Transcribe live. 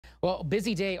Well,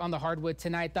 busy day on the hardwood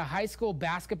tonight. The high school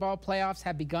basketball playoffs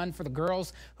have begun for the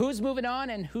girls. Who's moving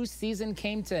on and whose season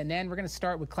came to an end? We're going to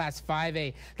start with Class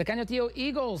 5A. The Cañotillo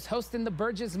Eagles hosting the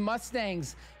Burgess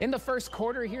Mustangs. In the first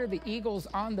quarter here, the Eagles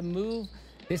on the move.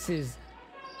 This is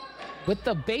with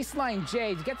the baseline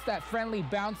J. Gets that friendly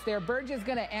bounce there. Burgess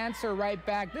going to answer right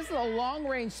back. This is a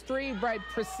long-range three by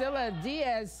Priscilla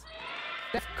Diaz.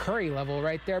 Steph Curry level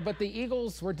right there, but the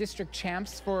Eagles were district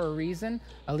champs for a reason.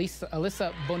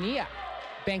 Alyssa Bonilla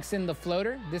banks in the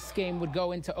floater. This game would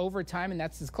go into overtime, and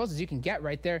that's as close as you can get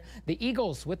right there. The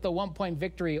Eagles with the 1-point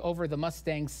victory over the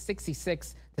Mustangs,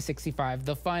 66-65,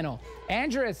 the final.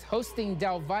 Andrés hosting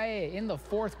Del Valle in the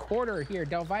fourth quarter here.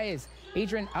 Del Valle's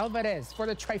Adrian Alvarez for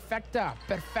the trifecta,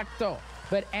 perfecto.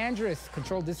 But Andrés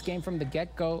controlled this game from the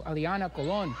get-go. Aliana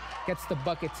Colon gets the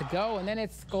bucket to go, and then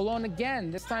it's Colon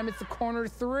again. This time it's a corner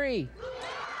three.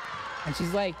 And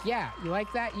she's like, yeah, you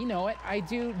like that? You know it. I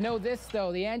do know this,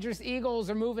 though. The Andrés Eagles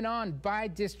are moving on by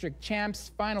district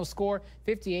champs. Final score,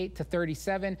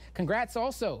 58-37. Congrats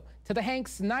also to the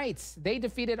Hanks Knights. They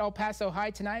defeated El Paso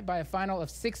High tonight by a final of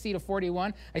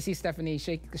 60-41. I see Stephanie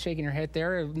shaking her head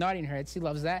there, nodding her head. She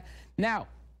loves that. Now,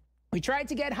 we tried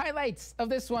to get highlights of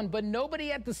this one, but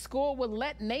nobody at the school would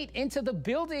let Nate into the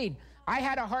building. I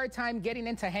had a hard time getting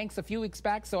into Hanks a few weeks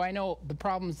back, so I know the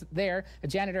problems there. A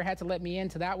janitor had to let me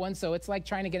into that one, so it's like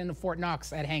trying to get into Fort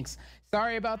Knox at Hanks.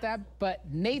 Sorry about that, but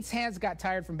Nate's hands got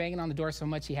tired from banging on the door so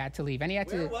much he had to leave. And he had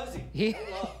Where was he?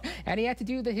 And he had to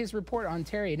do his report on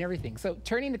Terry and everything. So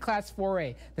turning to Class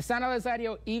 4A, the San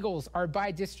Elizario Eagles are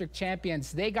by-district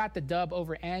champions. They got the dub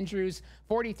over Andrews,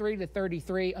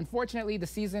 43-33. Unfortunately, the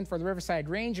season for the Riverside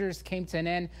Rangers came to an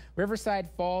end. Riverside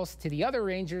falls to the other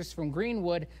Rangers from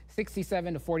Greenwood,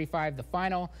 67-45, the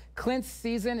final. Clint's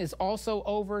season is also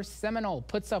over. Seminole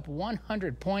puts up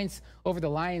 100 points over the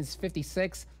Lions,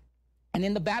 56. And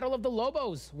in the Battle of the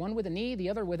Lobos, one with an E, the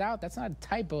other without. That's not a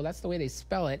typo. That's the way they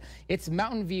spell it. It's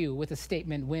Mountain View with a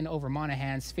statement win over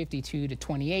Monahans,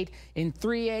 52-28. In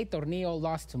 3A, Tornillo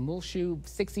lost to Muleshoe,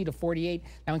 60-48.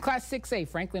 Now in Class 6A,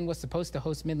 Franklin was supposed to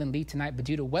host Midland Lee tonight, but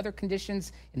due to weather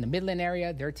conditions in the Midland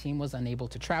area, their team was unable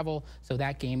to travel, so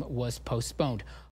that game was postponed.